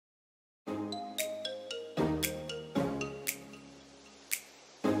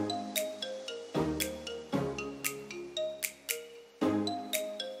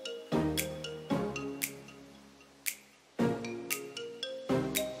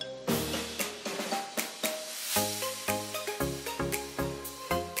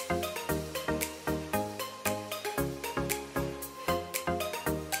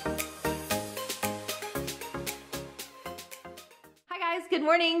good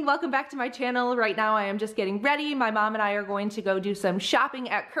morning. Welcome back to my channel. Right now I am just getting ready. My mom and I are going to go do some shopping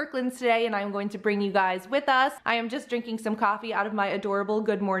at Kirkland's today and I'm going to bring you guys with us. I am just drinking some coffee out of my adorable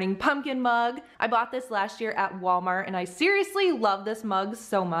Good Morning Pumpkin mug. I bought this last year at Walmart and I seriously love this mug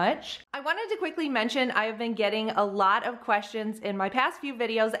so much. I wanted to quickly mention I have been getting a lot of questions in my past few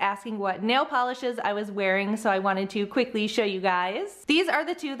videos asking what nail polishes I was wearing, so I wanted to quickly show you guys. These are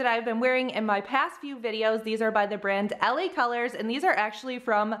the two that I've been wearing in my past few videos. These are by the brand LA Colors and these are actually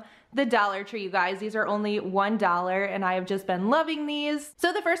from the Dollar Tree, you guys. These are only $1 and I have just been loving these.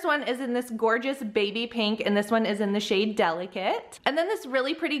 So the first one is in this gorgeous baby pink and this one is in the shade Delicate. And then this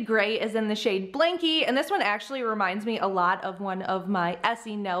really pretty gray is in the shade Blanky, and this one actually reminds me a lot of one of my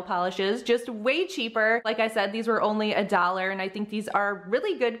Essie nail polishes, just way cheaper. Like I said, these were only $1 and I think these are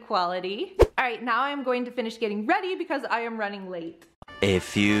really good quality. All right, now I'm going to finish getting ready because I am running late. A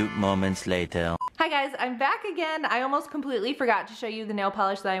few moments later. Hi guys, I'm back again. I almost completely forgot to show you the nail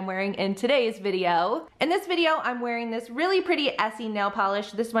polish that I'm wearing in today's video. In this video, I'm wearing this really pretty Essie nail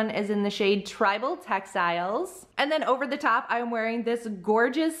polish. This one is in the shade Tribal Textiles. And then over the top, I'm wearing this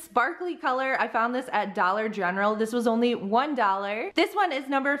gorgeous sparkly color. I found this at Dollar General. This was only $1. This one is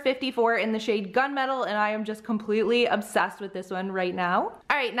number 54 in the shade Gunmetal, and I am just completely obsessed with this one right now.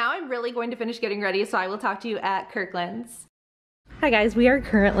 All right, now I'm really going to finish getting ready, so I will talk to you at Kirkland's. Hi guys, we are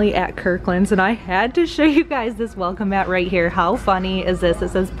currently at Kirkland's and I had to show you guys this welcome mat right here. How funny is this? It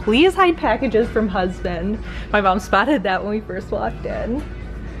says, please hide packages from husband. My mom spotted that when we first walked in.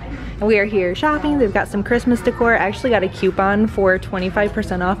 And we are here shopping. They've got some Christmas decor. I actually got a coupon for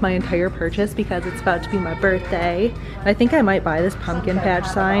 25% off my entire purchase because it's about to be my birthday. And I think I might buy this pumpkin patch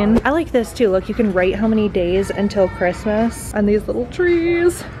sign. I like this too. Look, you can write how many days until Christmas on these little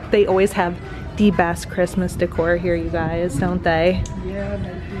trees. They always have the best Christmas decor here, you guys, don't they? Yeah,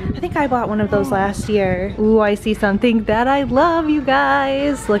 I think I bought one of those last year. Ooh, I see something that I love, you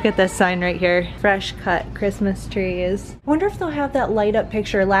guys. Look at this sign right here. Fresh cut Christmas trees. I wonder if they'll have that light up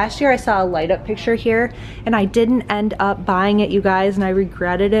picture. Last year I saw a light up picture here and I didn't end up buying it, you guys, and I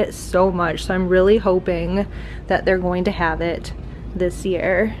regretted it so much. So I'm really hoping that they're going to have it this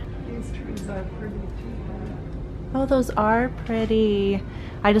year. These trees are pretty too. Oh, those are pretty.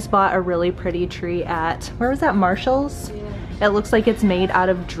 I just bought a really pretty tree at, where was that, Marshall's? Yeah. It looks like it's made out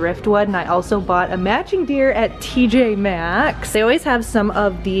of driftwood, and I also bought a matching deer at TJ Maxx. They always have some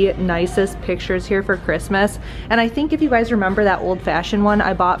of the nicest pictures here for Christmas, and I think if you guys remember that old-fashioned one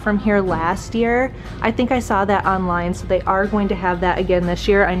I bought from here last year, I think I saw that online, so they are going to have that again this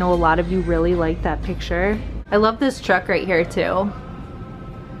year. I know a lot of you really like that picture. I love this truck right here too.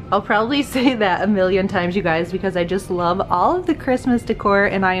 I'll probably say that a million times, you guys, because I just love all of the Christmas decor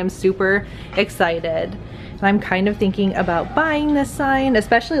and I am super excited. And I'm kind of thinking about buying this sign,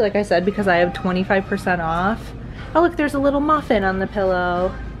 especially like I said, because I have 25% off. Oh look, there's a little muffin on the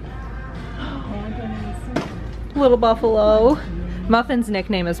pillow. Little buffalo. Muffin's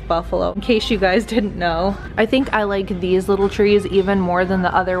nickname is Buffalo, in case you guys didn't know. I think I like these little trees even more than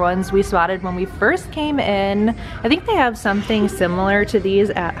the other ones we spotted when we first came in. I think they have something similar to these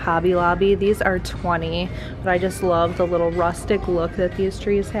at Hobby Lobby. These are $20, but I just love the little rustic look that these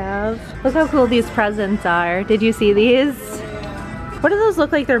trees have. Look how cool these presents are. Did you see these? What do those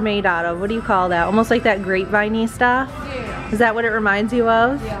look like they're made out of? What do you call that? Almost like that grapevine-y stuff? Yeah. Is that what it reminds you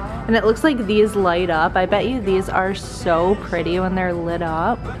of? Yeah. And it looks like these light up. I bet you these are so pretty when they're lit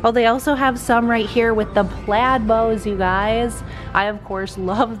up. Oh, they also have some right here with the plaid bows, you guys. I, of course,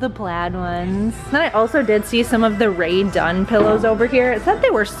 love the plaid ones. Then I also did see some of the Rae Dunn pillows over here. It said they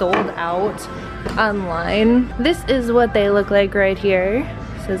were sold out online. This is what they look like right here.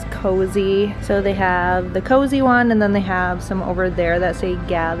 It says cozy. So they have the cozy one and then they have some over there that say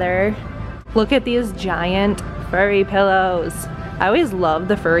gather. Look at these giant furry pillows. I always love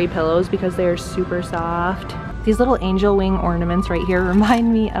the furry pillows because they are super soft. These little angel wing ornaments right here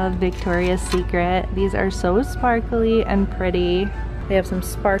remind me of Victoria's Secret. These are so sparkly and pretty. They have some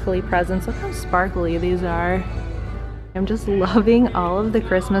sparkly presents. Look how sparkly these are. I'm just loving all of the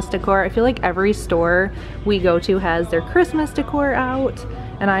Christmas decor. I feel like every store we go to has their Christmas decor out,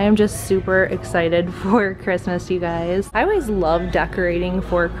 and I am just super excited for Christmas, you guys. I always love decorating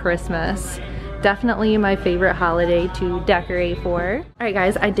for Christmas. Definitely my favorite holiday to decorate for. All right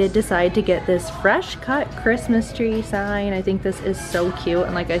guys, I did decide to get this fresh cut Christmas tree sign. I think this is so cute,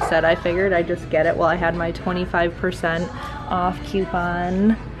 and like I said, I figured I'd just get it while I had my 25% off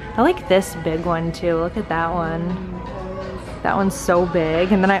coupon. I like this big one too. Look at that one. That one's so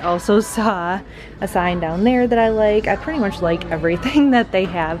big. And then I also saw a sign down there that I like. I pretty much like everything that they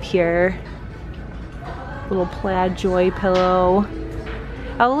have here. Little plaid joy pillow.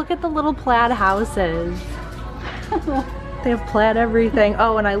 Oh, look at the little plaid houses. They have plaid everything.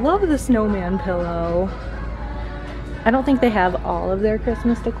 Oh, and I love the snowman pillow. I don't think they have all of their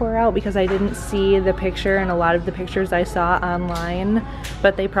Christmas decor out because I didn't see the picture and a lot of the pictures I saw online,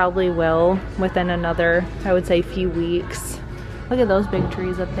 but they probably will within another, I would say, few weeks. Look at those big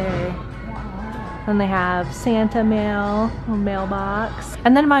trees up there. Then they have Santa mail, a mailbox.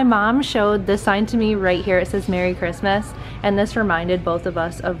 And then my mom showed this sign to me right here. It says Merry Christmas. And this reminded both of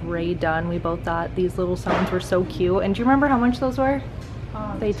us of Rae Dunn. We both thought these little signs were so cute. And do you remember how much those were?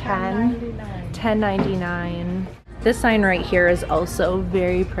 They $10.99. This sign right here is also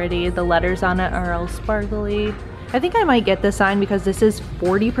very pretty. The letters on it are all sparkly. I think I might get this sign because this is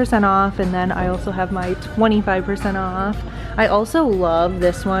 40% off, and then I also have my 25% off. I also love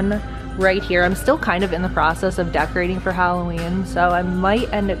this one right here. I'm still kind of in the process of decorating for Halloween, so I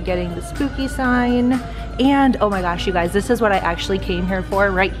might end up getting the spooky sign. And oh my gosh, you guys, this is what I actually came here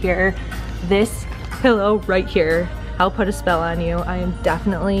for right here. This pillow right here. I'll put a spell on you. I am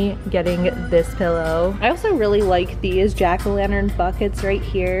definitely getting this pillow. I also really like these jack-o'-lantern buckets right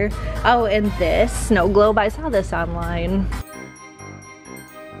here. Oh, and this snow globe. I saw this online.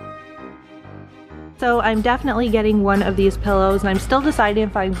 So I'm definitely getting one of these pillows, and I'm still deciding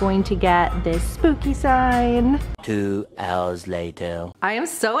if I'm going to get this spooky sign. 2 hours later. I am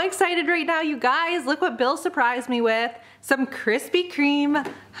so excited right now, you guys. Look what Bill surprised me with. Some Krispy Kreme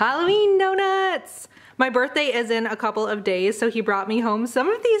Halloween donuts. My birthday is in a couple of days, so he brought me home some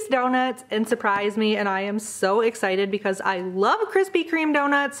of these donuts and surprised me, and I am so excited because I love Krispy Kreme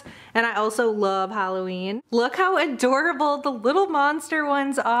donuts and I also love Halloween. Look how adorable the little monster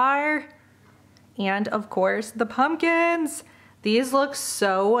ones are. And of course, the pumpkins. These look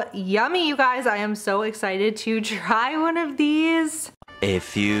so yummy, you guys. I am so excited to try one of these. A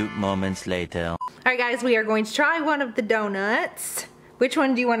few moments later. All right, guys, we are going to try one of the donuts. Which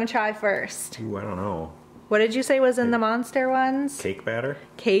one do you want to try first? Ooh, I don't know. What did you say was in the monster ones? Cake batter?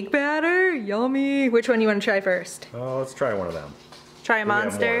 Cake batter? Yummy. Which one do you want to try first? Oh, let's try one of them. Try a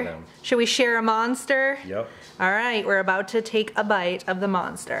monster? Should we share a monster? Yep. All right, we're about to take a bite of the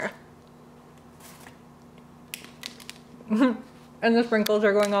monster. And the sprinkles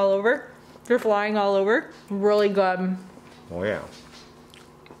are going all over. They're flying all over. Really good. Oh yeah.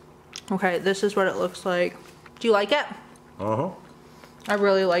 Okay, this is what it looks like. Do you like it? Uh-huh. I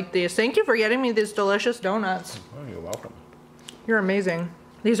really like these. Thank you for getting me these delicious donuts. Oh, you're welcome. You're amazing.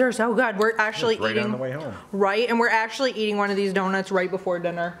 These are so good. We're actually right eating on the way home. Right, and we're actually eating one of these donuts right before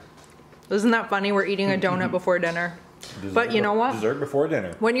dinner. Isn't that funny? We're eating a donut before dinner. Dessert, but you know what? Dessert before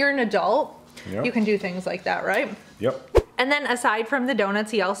dinner. When you're an adult, Yep. you can do things like that, right? Yep. And then aside from the donuts,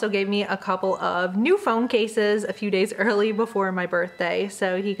 he also gave me a couple of new phone cases a few days early before my birthday.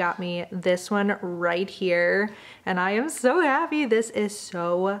 So he got me this one right here. And I am so happy. This is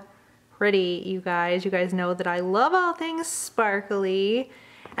so pretty, you guys. You guys know that I love all things sparkly.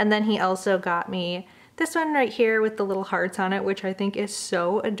 And then he also got me this one right here with the little hearts on it, which I think is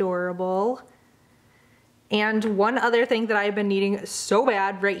so adorable. And one other thing that I've been needing so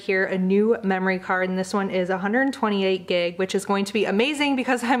bad right here, a new memory card, and this one is 128 gig, which is going to be amazing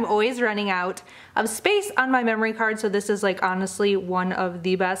because I'm always running out of space on my memory card, so this is like honestly one of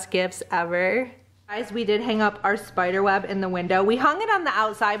the best gifts ever. Guys, we did hang up our spider web in the window. We hung it on the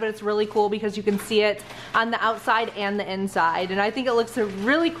outside, but it's really cool because you can see it on the outside and the inside, and I think it looks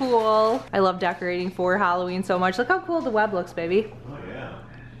really cool. I love decorating for Halloween so much. Look how cool the web looks, baby. Oh yeah.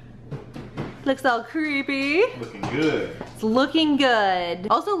 Looks all creepy. Looking good. It's looking good.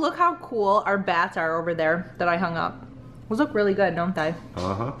 Also, look how cool our bats are over there that I hung up. Those look really good, don't they?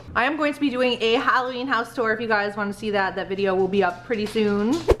 Uh-huh. I am going to be doing a Halloween house tour. If you guys want to see that, that video will be up pretty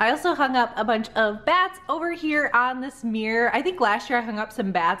soon. I also hung up a bunch of bats over here on this mirror. I think last year I hung up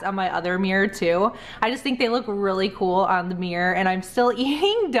some bats on my other mirror too. I just think they look really cool on the mirror, and I'm still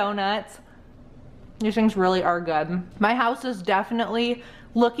eating donuts. These things really are good. My house is definitely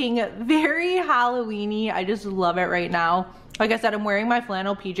looking very Halloween-y. I just love it right now. Like I said, I'm wearing my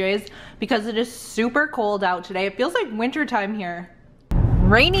flannel PJs because it is super cold out today. It feels like winter time here.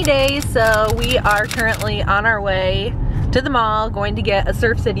 Rainy day, so we are currently on our way to the mall going to get a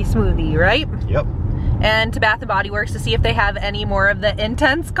Surf City smoothie, right? Yep. And to Bath & Body Works to see if they have any more of the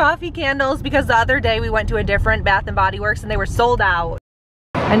intense coffee candles, because the other day we went to a different Bath & Body Works and they were sold out.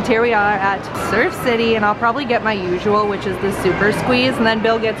 And here we are at Surf City, and I'll probably get my usual, which is the super squeeze, and then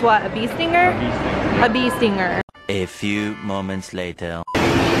Bill gets what, a bee stinger? A bee stinger. A few moments later.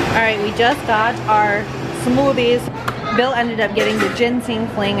 Alright, we just got our smoothies. Bill ended up getting the ginseng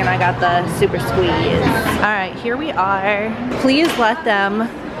fling and I got the super squeeze. Alright, here we are. Please let them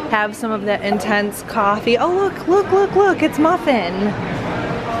have some of the intense coffee. Oh look, look, look, look, it's muffin.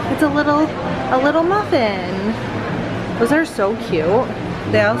 It's a little muffin. Those are so cute.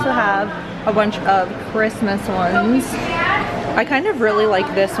 They also have a bunch of Christmas ones. I kind of really like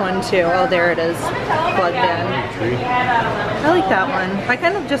this one too. Oh, there it is, plugged in. I like that one. I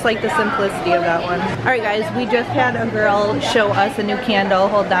kind of just like the simplicity of that one. All right guys, we just had a girl show us a new candle.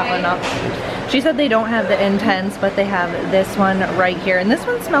 Hold that one up. She said they don't have the intense, but they have this one right here. And this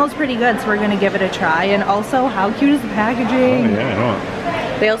one smells pretty good, so we're gonna give it a try. And also, how cute is the packaging? Oh, yeah, I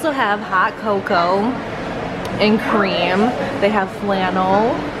know. They also have hot cocoa and cream. They have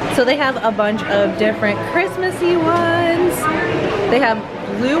flannel. So they have a bunch of different Christmassy ones. They have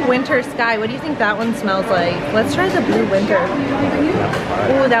blue winter sky. What do you think that one smells like? Let's try the blue winter.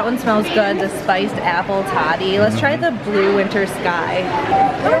 Oh, that one smells good. The spiced apple toddy. Let's try the blue winter sky.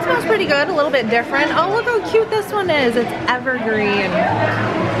 That one smells pretty good, a little bit different. Oh, look how cute this one is. It's evergreen.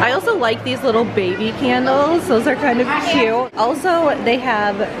 I also like these little baby candles. Those are kind of cute. Also, they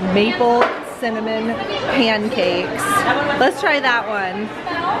have maple cinnamon pancakes. Let's try that one.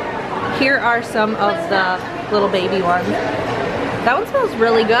 Here are some of the little baby ones. That one smells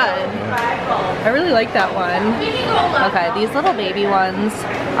really good. I really like that one. Okay, these little baby ones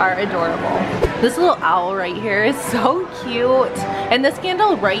are adorable. This little owl right here is so cute. And this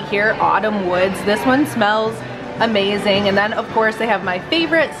candle right here, Autumn Woods, this one smells amazing. And then of course they have my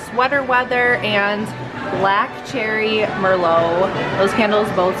favorite, Sweater Weather and Black Cherry Merlot. Those candles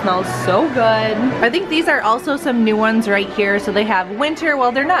both smell so good. I think these are also some new ones right here. So they have winter,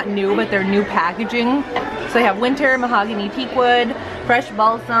 well they're not new, but they're new packaging. So they have winter, mahogany teakwood, fresh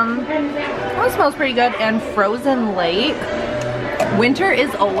balsam. That smells pretty good. And frozen lake. Winter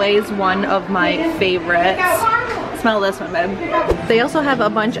is always one of my favorites. Smell this one, babe. They also have a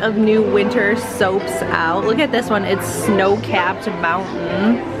bunch of new winter soaps out. Look at this one, it's Snow-Capped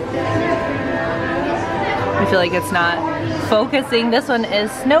Mountain. I feel like it's not focusing. This one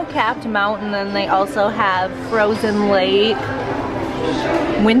is Snow-Capped Mountain, and they also have Frozen Lake,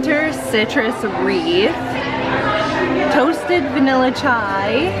 Winter Citrus Wreath, Toasted Vanilla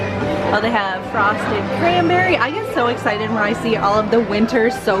Chai. Oh, they have Frosted Cranberry. I get so excited when I see all of the winter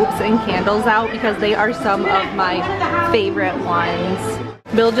soaps and candles out because they are some of my favorite ones.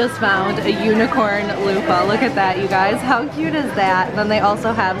 Bill just found a unicorn loofah. Look at that, you guys. How cute is that? And then they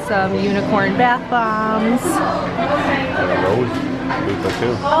also have some unicorn bath bombs. And a rose loofah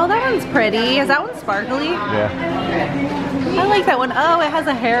too. Oh, that one's pretty. Is that one sparkly? Yeah. I like that one. Oh, it has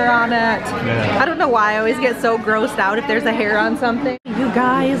a hair on it. Yeah. I don't know why I always get so grossed out if there's a hair on something. You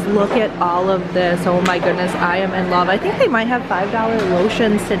guys, look at all of this. Oh my goodness, I am in love. I think they might have $5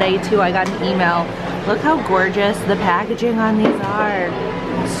 lotions today too. I got an email. Look how gorgeous the packaging on these are.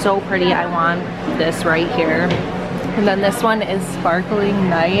 So pretty. I want this right here. And then this one is Sparkling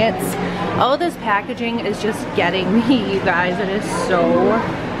Nights. Oh, this packaging is just getting me, you guys. It is so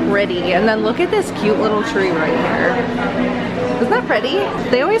pretty. And then look at this cute little tree right here. Isn't that pretty?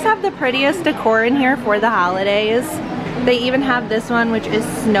 They always have the prettiest decor in here for the holidays. They even have this one, which is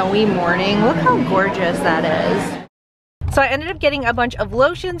Snowy Morning. Look how gorgeous that is. So I ended up getting a bunch of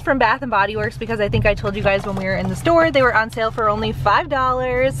lotions from Bath & Body Works because I think I told you guys when we were in the store they were on sale for only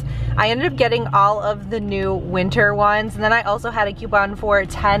 $5. I ended up getting all of the new winter ones, and then I also had a coupon for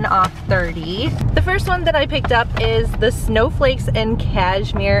 10 off 30. The first one that I picked up is the Snowflakes in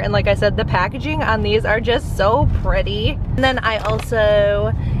Cashmere, and like I said, the packaging on these are just so pretty. And then I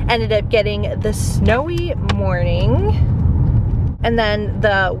also ended up getting the Snowy Morning, and then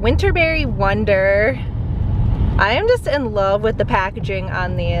the Winterberry Wonder. I am just in love with the packaging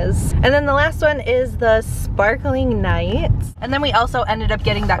on these. And then the last one is the Sparkling Nights. And then we also ended up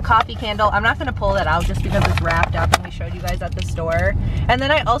getting that coffee candle. I'm not gonna pull that out just because it's wrapped up and we showed you guys at the store. And then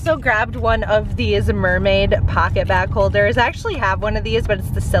I also grabbed one of these mermaid pocket bag holders. I actually have one of these, but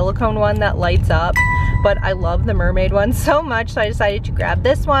it's the silicone one that lights up. But I love the mermaid one so much, so I decided to grab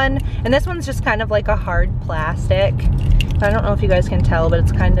this one. And this one's just kind of like a hard plastic. I don't know if you guys can tell, but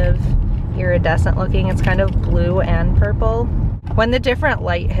it's kind of iridescent looking. It's kind of blue and purple. When the different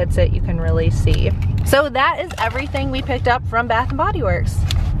light hits it, you can really see. So that is everything we picked up from Bath & Body Works.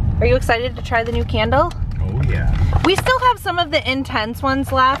 Are you excited to try the new candle? Oh yeah. We still have some of the intense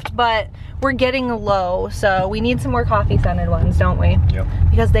ones left, but we're getting low, so we need some more coffee scented ones, don't we? Yep.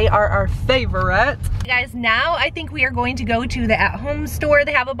 Because they are our favorite. Guys, now I think we are going to go to the at-home store.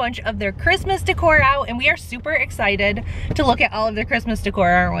 They have a bunch of their Christmas decor out, and we are super excited to look at all of their Christmas decor,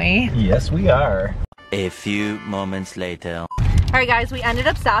 aren't we? Yes, we are. A few moments later. Alright guys, we ended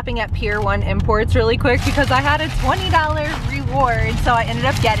up stopping at Pier 1 Imports really quick because I had a $20 reward, so I ended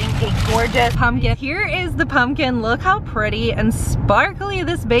up getting a gorgeous pumpkin. Here is the pumpkin. Look how pretty and sparkly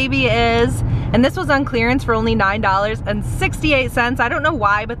this baby is. And this was on clearance for only $9.68. I don't know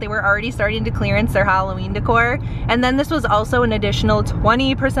why, but they were already starting to clearance their Halloween decor. And then this was also an additional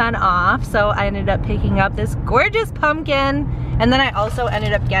 20% off. So I ended up picking up this gorgeous pumpkin. And then I also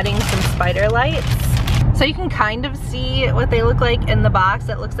ended up getting some spider lights. So you can kind of see what they look like in the box.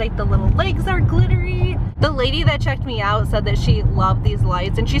 It looks like the little legs are glittery. The lady that checked me out said that she loved these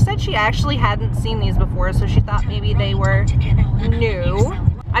lights, and she said she actually hadn't seen these before, so she thought maybe they were new.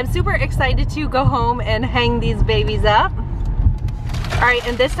 I'm super excited to go home and hang these babies up. All right,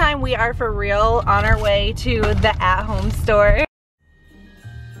 and this time we are for real on our way to the at-home store.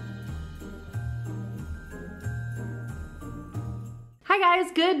 Hi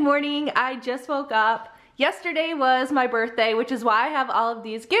guys, good morning. I just woke up. Yesterday was my birthday, which is why I have all of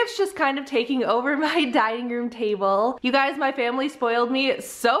these gifts just kind of taking over my dining room table. You guys, my family spoiled me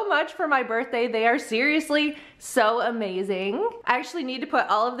so much for my birthday. They are seriously so amazing. I actually need to put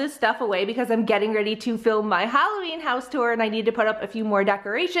all of this stuff away because I'm getting ready to film my Halloween house tour and I need to put up a few more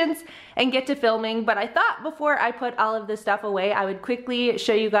decorations and get to filming. But I thought before I put all of this stuff away, I would quickly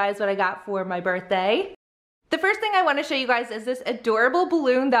show you guys what I got for my birthday. The first thing I want to show you guys is this adorable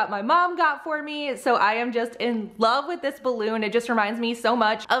balloon that my mom got for me. So I am just in love with this balloon. It just reminds me so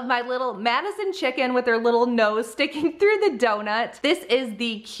much of my little Madison chicken with her little nose sticking through the donut. This is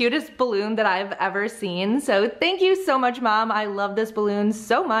the cutest balloon that I've ever seen. So thank you so much, Mom. I love this balloon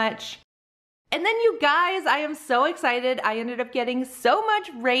so much. And then you guys, I am so excited. I ended up getting so much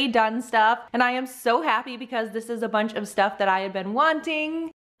Rae Dunn stuff, and I am so happy because this is a bunch of stuff that I had been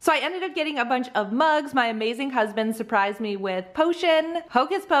wanting. So I ended up getting a bunch of mugs. My amazing husband surprised me with Potion,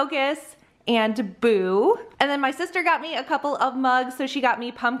 Hocus Pocus, and Boo. And then my sister got me a couple of mugs. So she got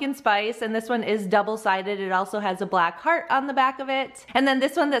me Pumpkin Spice, and this one is double-sided. It also has a black heart on the back of it. And then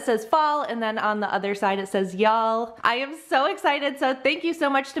this one that says Fall, and then on the other side it says Y'all. I am so excited, so thank you so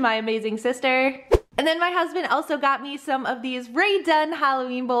much to my amazing sister. And then my husband also got me some of these Rae Dunn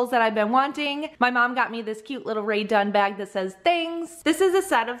Halloween bowls that I've been wanting. My mom got me this cute little Rae Dunn bag that says thanks. This is a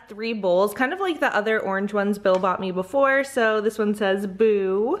set of 3 bowls, kind of like the other orange ones Bill bought me before. So this one says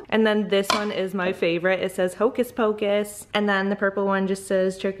Boo. And then this one is my favorite. It says Hocus Pocus. And then the purple one just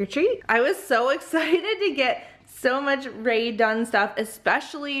says Trick or Treat. I was so excited to get so much Rae Dunn stuff,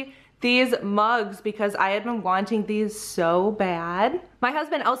 especially these mugs, because I had been wanting these so bad. My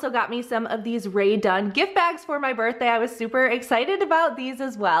husband also got me some of these Rae Dunn gift bags for my birthday. I was super excited about these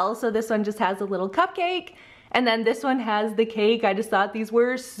as well. So this one just has a little cupcake, and then this one has the cake. I just thought these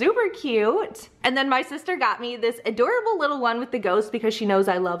were super cute. And then my sister got me this adorable little one with the ghost because she knows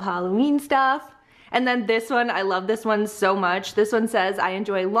I love Halloween stuff. And then this one, I love this one so much. This one says, I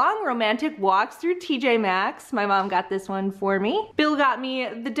enjoy long romantic walks through TJ Maxx. My mom got this one for me. Bill got me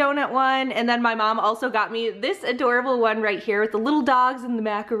the donut one, and then my mom also got me this adorable one right here with the little dogs and the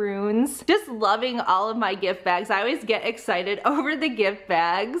macaroons. Just loving all of my gift bags. I always get excited over the gift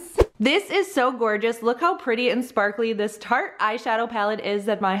bags. This is so gorgeous. Look how pretty and sparkly this Tarte eyeshadow palette is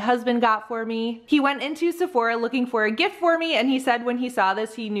that my husband got for me. He went into Sephora looking for a gift for me, and he said when he saw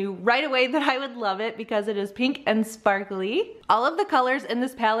this, he knew right away that I would love it because it is pink and sparkly. All of the colors in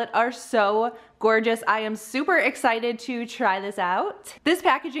this palette are so gorgeous. I am super excited to try this out. This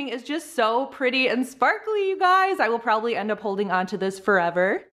packaging is just so pretty and sparkly, you guys. I will probably end up holding on to this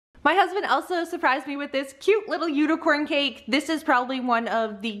forever. My husband also surprised me with this cute little unicorn cake. This is probably one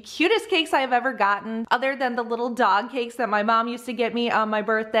of the cutest cakes I've ever gotten, other than the little dog cakes that my mom used to get me on my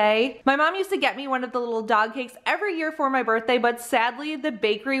birthday. My mom used to get me one of the little dog cakes every year for my birthday, but sadly the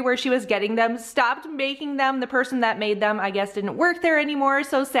bakery where she was getting them stopped making them. The person that made them, I guess, didn't work there anymore,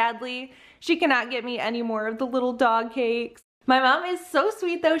 so sadly she cannot get me any more of the little dog cakes. My mom is so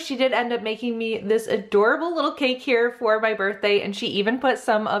sweet though. She did end up making me this adorable little cake here for my birthday, and she even put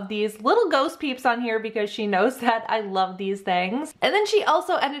some of these little ghost peeps on here because she knows that I love these things. And then she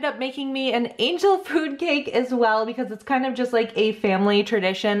also ended up making me an angel food cake as well, because it's kind of just like a family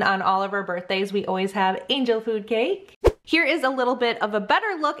tradition. On all of our birthdays we always have angel food cake. Here is a little bit of a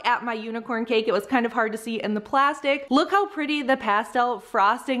better look at my unicorn cake. It was kind of hard to see in the plastic. Look how pretty the pastel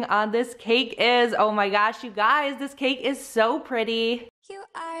frosting on this cake is. Oh my gosh, you guys, this cake is so pretty. You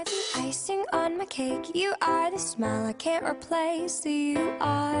are the icing on my cake. You are the smile I can't replace. You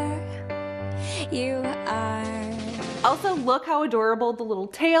are. Also, look how adorable the little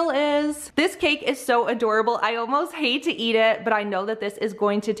tail is. This cake is so adorable. I almost hate to eat it, but I know that this is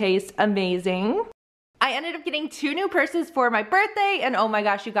going to taste amazing. I ended up getting 2 new purses for my birthday, and oh my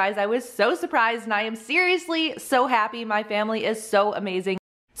gosh, you guys, I was so surprised, and I am seriously so happy. My family is so amazing.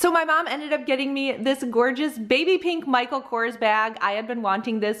 So my mom ended up getting me this gorgeous baby pink Michael Kors bag. I had been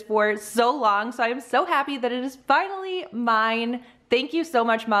wanting this for so long, so I am so happy that it is finally mine. Thank you so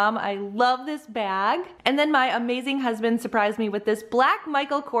much, Mom. I love this bag. And then my amazing husband surprised me with this black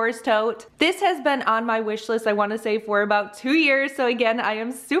Michael Kors tote. This has been on my wish list, I want to say, for about 2 years. So again, I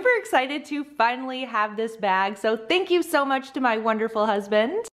am super excited to finally have this bag. So thank you so much to my wonderful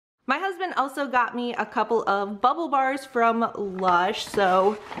husband. My husband also got me a couple of bubble bars from Lush.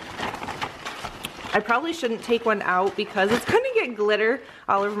 So I probably shouldn't take one out because it's gonna get glitter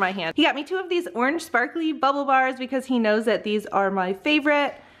all over my hand. He got me 2 of these orange sparkly bubble bars because he knows that these are my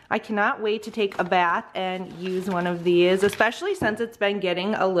favorite. I cannot wait to take a bath and use one of these, especially since it's been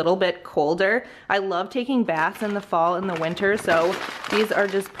getting a little bit colder. I love taking baths in the fall and the winter, so these are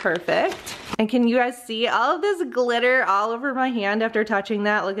just perfect. And can you guys see all of this glitter all over my hand after touching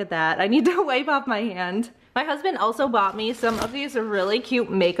that? Look at that. I need to wipe off my hand. My husband also bought me some of these really cute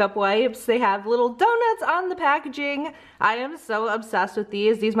makeup wipes. They have little donuts on the packaging. I am so obsessed with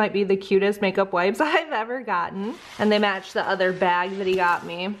these. These might be the cutest makeup wipes I've ever gotten. And they match the other bag that he got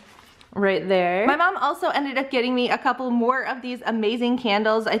me right there. My mom also ended up getting me a couple more of these amazing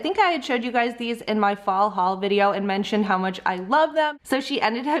candles. I think I had showed you guys these in my fall haul video and mentioned how much I love them. So she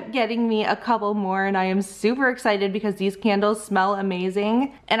ended up getting me a couple more and I am super excited because these candles smell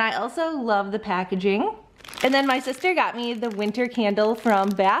amazing. And I also love the packaging. And then my sister got me the winter candle from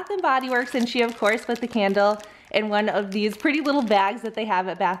Bath & Body Works, and she of course put the candle in one of these pretty little bags that they have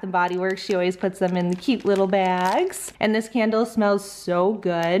at Bath & Body Works. She always puts them in the cute little bags. And this candle smells so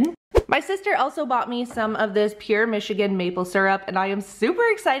good. My sister also bought me some of this pure Michigan maple syrup, and I am super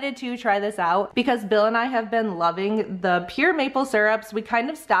excited to try this out because Bill and I have been loving the pure maple syrups. We kind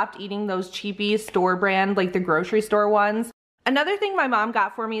of stopped eating those cheapy store brand, like the grocery store ones. Another thing my mom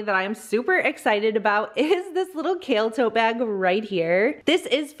got for me that I am super excited about is this little kale tote bag right here. This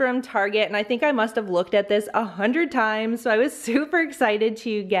is from Target, and I think I must have looked at this 100 times, so I was super excited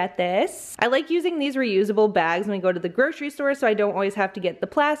to get this. I like using these reusable bags when we go to the grocery store, so I don't always have to get the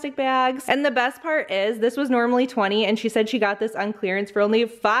plastic bags. And the best part is this was normally $20, and she said she got this on clearance for only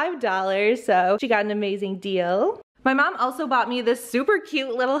 $5, so she got an amazing deal. My mom also bought me this super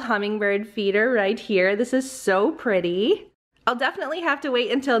cute little hummingbird feeder right here. This is so pretty. I'll definitely have to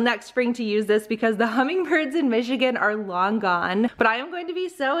wait until next spring to use this because the hummingbirds in Michigan are long gone. But I am going to be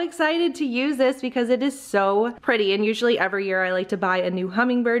so excited to use this because it is so pretty, and usually every year I like to buy a new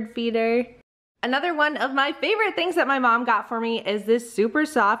hummingbird feeder. Another one of my favorite things that my mom got for me is this super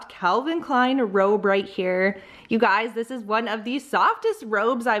soft Calvin Klein robe right here. You guys, this is one of the softest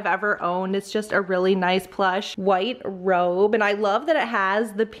robes I've ever owned. It's just a really nice plush white robe, and I love that it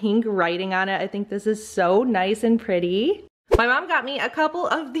has the pink writing on it. I think this is so nice and pretty. My mom got me a couple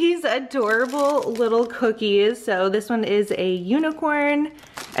of these adorable little cookies. So this one is a unicorn,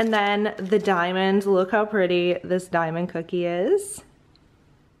 and then the diamond. Look how pretty this diamond cookie is.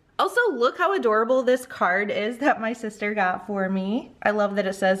 Also, look how adorable this card is that my sister got for me. I love that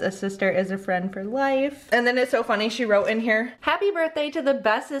it says a sister is a friend for life. And then it's so funny, she wrote in here, happy birthday to the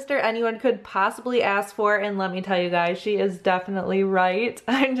best sister anyone could possibly ask for. And let me tell you guys, she is definitely right.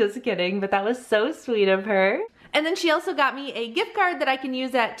 I'm just kidding, but that was so sweet of her. And then she also got me a gift card that I can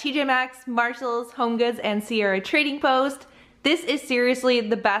use at TJ Maxx, Marshalls, HomeGoods, and Sierra Trading Post. This is seriously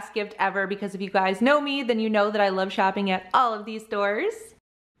the best gift ever because if you guys know me, then you know that I love shopping at all of these stores.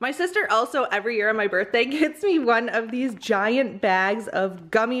 My sister also every year on my birthday gets me one of these giant bags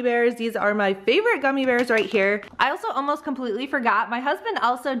of gummy bears. These are my favorite gummy bears right here. I also almost completely forgot. My husband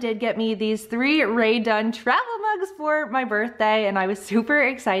also did get me these 3 Rae Dunn travel mugs for my birthday, and I was super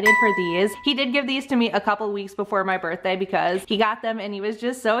excited for these. He did give these to me a couple weeks before my birthday because he got them and he was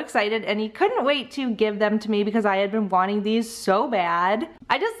just so excited and he couldn't wait to give them to me because I had been wanting these so bad.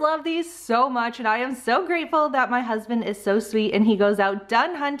 I just love these so much, and I am so grateful that my husband is so sweet and he goes out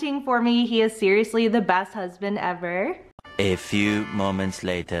done hunting for me. He is seriously the best husband ever. A few moments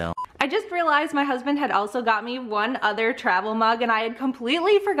later. I just realized my husband had also got me one other travel mug and I had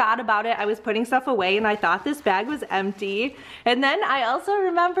completely forgot about it. I was putting stuff away and I thought this bag was empty. And then I also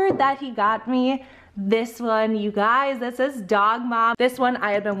remembered that he got me this one, you guys, that says Dog Mom. This one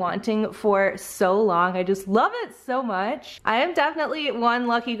I had been wanting for so long. I just love it so much. I am definitely one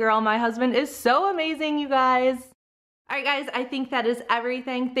lucky girl. My husband is so amazing, you guys. Alright guys, I think that is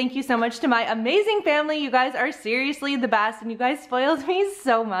everything. Thank you so much to my amazing family. You guys are seriously the best and you guys spoiled me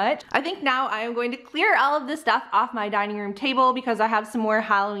so much. I think now I am going to clear all of this stuff off my dining room table because I have some more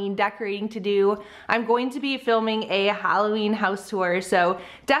Halloween decorating to do. I'm going to be filming a Halloween house tour, so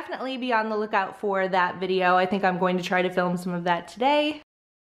definitely be on the lookout for that video. I think I'm going to try to film some of that today.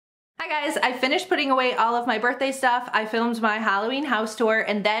 Hi guys, I finished putting away all of my birthday stuff. I filmed my Halloween house tour,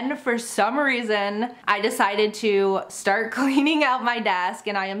 and then for some reason I decided to start cleaning out my desk,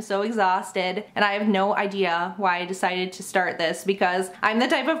 and I am so exhausted and I have no idea why I decided to start this, because I'm the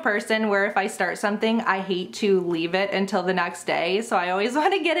type of person where if I start something I hate to leave it until the next day, so I always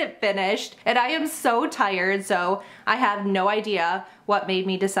want to get it finished, and I am so tired, so I have no idea what made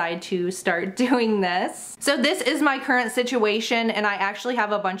me decide to start doing this. So this is my current situation, and I actually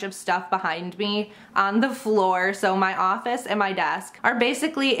have a bunch of stuff behind me on the floor. So my office and my desk are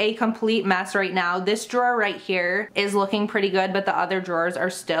basically a complete mess right now. This drawer right here is looking pretty good, but the other drawers are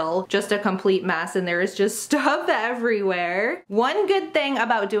still just a complete mess, and there is just stuff everywhere. One good thing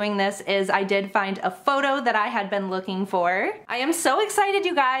about doing this is I did find a photo that I had been looking for. I am so excited,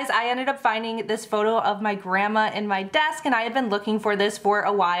 you guys. I ended up finding this photo of my grandma in my desk, and I had been looking for this for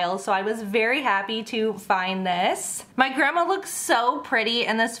a while, so I was very happy to find this. My grandma looks so pretty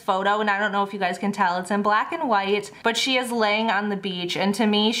in this photo, and I don't know if you guys can tell, it's in black and white, but she is laying on the beach, and to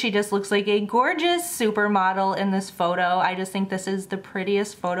me she just looks like a gorgeous supermodel in this photo. I just think this is the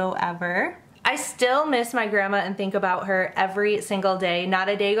prettiest photo ever. I still miss my grandma and think about her every single day. Not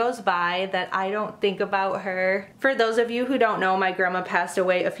a day goes by that I don't think about her. For those of you who don't know, my grandma passed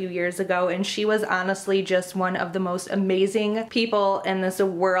away a few years ago, and she was honestly just one of the most amazing people in this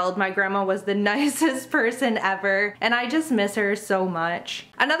world. My grandma was the nicest person ever, and I just miss her so much.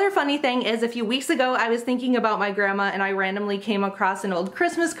 Another funny thing is, a few weeks ago I was thinking about my grandma, and I randomly came across an old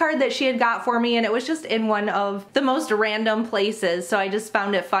Christmas card that she had got for me, and it was just in one of the most random places, so I just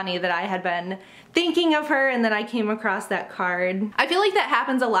found it funny that I had been thinking of her and then I came across that card. I feel like that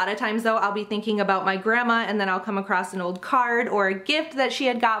happens a lot of times though. I'll be thinking about my grandma and then I'll come across an old card or a gift that she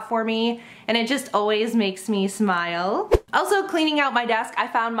had got for me, and it just always makes me smile. Also, cleaning out my desk, I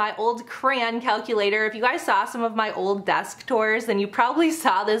found my old crayon calculator. If you guys saw some of my old desk tours, then you probably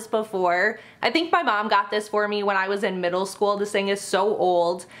saw this before. I think my mom got this for me when I was in middle school. This thing is so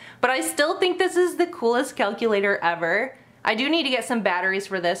old, but I still think this is the coolest calculator ever. I do need to get some batteries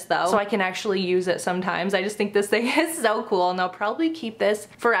for this though, so I can actually use it sometimes. I just think this thing is so cool, and I'll probably keep this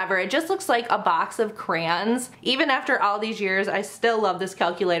forever. It just looks like a box of crayons. Even after all these years, I still love this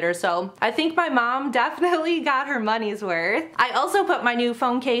calculator, so I think my mom definitely got her money's worth. I also put my new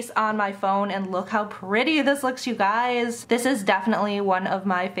phone case on my phone, and look how pretty this looks, you guys. This is definitely one of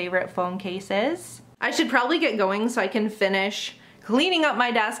my favorite phone cases. I should probably get going so I can finish cleaning up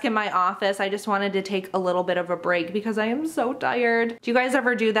my desk in my office. I just wanted to take a little bit of a break because I am so tired. Do you guys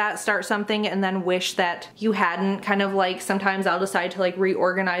ever do that? Start something and then wish that you hadn't? Kind of like sometimes I'll decide to like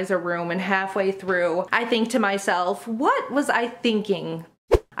reorganize a room, and halfway through I think to myself, what was I thinking?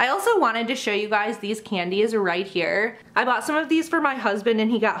 I also wanted to show you guys these candies right here. I bought some of these for my husband,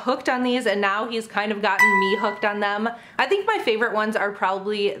 and he got hooked on these, and now he's kind of gotten me hooked on them. I think my favorite ones are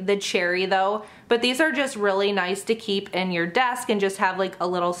probably the cherry though, but these are just really nice to keep in your desk and just have like a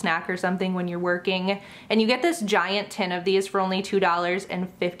little snack or something when you're working. And you get this giant tin of these for only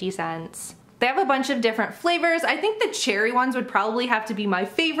 $2.50. They have a bunch of different flavors. I think the cherry ones would probably have to be my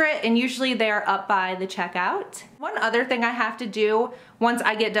favorite, and usually they are up by the checkout. One other thing I have to do once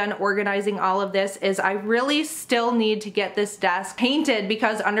I get done organizing all of this is I really still need to get this desk painted,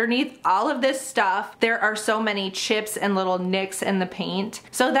 because underneath all of this stuff there are so many chips and little nicks in the paint.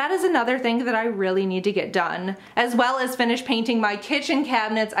 So that is another thing that I really need to get done, as well as finish painting my kitchen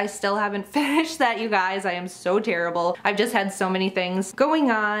cabinets. I still haven't finished that, you guys. I am so terrible. I've just had so many things going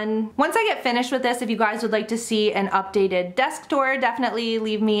on. Once I get finished with this, if you guys would like to see an updated desk tour, definitely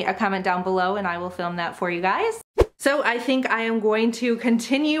leave me a comment down below and I will film that for you guys. So I think I am going to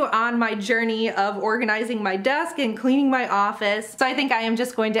continue on my journey of organizing my desk and cleaning my office. So I think I am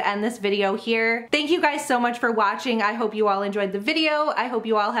just going to end this video here. Thank you guys so much for watching. I hope you all enjoyed the video. I hope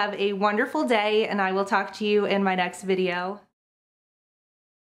you all have a wonderful day, and I will talk to you in my next video.